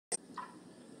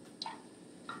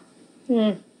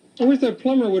Uh, I wish that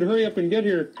plumber would hurry up and get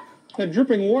here. That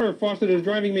dripping water faucet is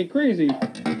driving me crazy.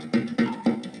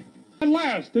 At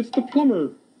last, it's the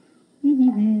plumber.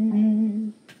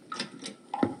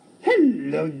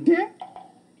 Hello there.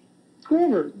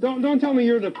 Grover, don't tell me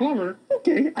you're the plumber.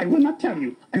 Okay, I will not tell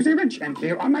you. I use a wrench, and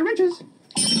here are my wrenches.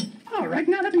 All right,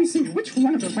 now let me see. Which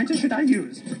one of the wrenches should I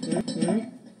use?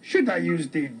 Should I use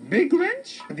the big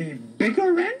wrench, the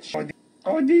bigger wrench,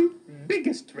 or the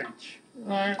biggest wrench?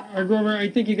 Grover, I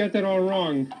think you got that all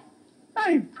wrong.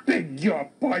 I beg your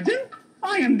pardon?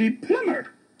 I am the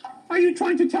plumber. Are you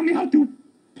trying to tell me how to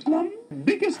plumb?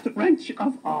 Biggest wrench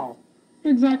of all.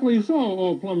 Exactly so,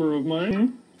 old plumber of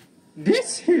mine.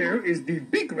 This here is the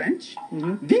big wrench.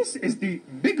 This is the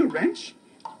bigger wrench.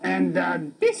 And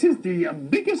this is the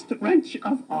biggest wrench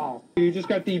of all. You just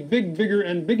got the bigger,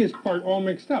 and biggest part all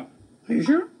mixed up. Are you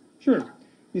sure? Sure.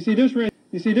 You see this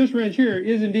wrench here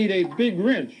is indeed a big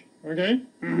wrench, okay?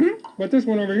 But this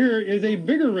one over here is a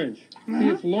bigger wrench. See,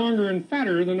 it's longer and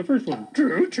fatter than the first one.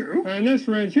 True, true. And this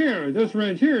wrench here, this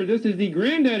is the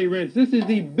granddaddy wrench. This is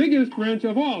the biggest wrench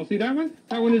of all. See that one?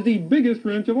 That one is the biggest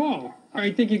wrench of all.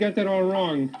 I think you got that all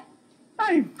wrong.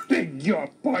 I beg your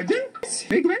pardon? This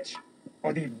big wrench?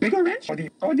 Or the bigger wrench? Or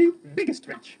the biggest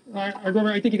wrench?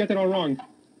 Grover, I think you got that all wrong.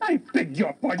 I beg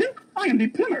your pardon? I am the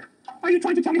plumber. Are you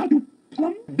trying to tell me how to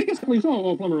plumb? Biggest? Please,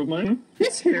 old plumber of mine.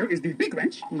 This here is the big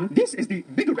wrench. This is the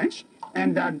bigger wrench.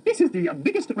 And this is the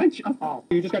biggest wrench of all.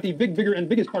 You just got the bigger, and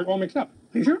biggest part all mixed up.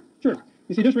 Are you sure? Sure.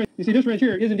 You see this wrench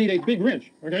here is indeed a big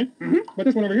wrench, okay? But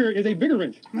this one over here is a bigger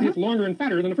wrench. See, it's longer and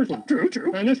fatter than the first one. True,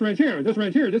 true. And this wrench here, this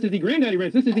is the granddaddy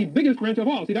wrench. This is the biggest wrench of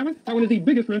all. See that one? That one is the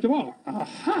biggest wrench of all.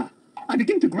 Aha! I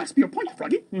begin to grasp your point,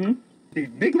 Froggy. The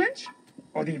big wrench,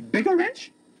 or the bigger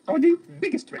wrench, or the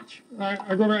biggest wrench?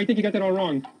 Grover, I think you got that all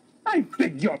wrong. I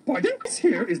beg your pardon? This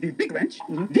here is the big wrench.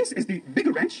 This is the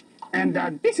bigger wrench. And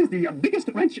this is the biggest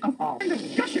wrench of all. Kind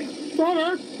of gushing.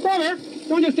 Grover,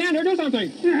 don't just stand there, do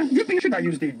something. Dripping. Should I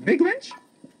use the big wrench,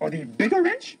 or the bigger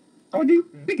wrench, or the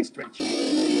biggest wrench?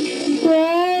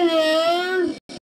 Grover!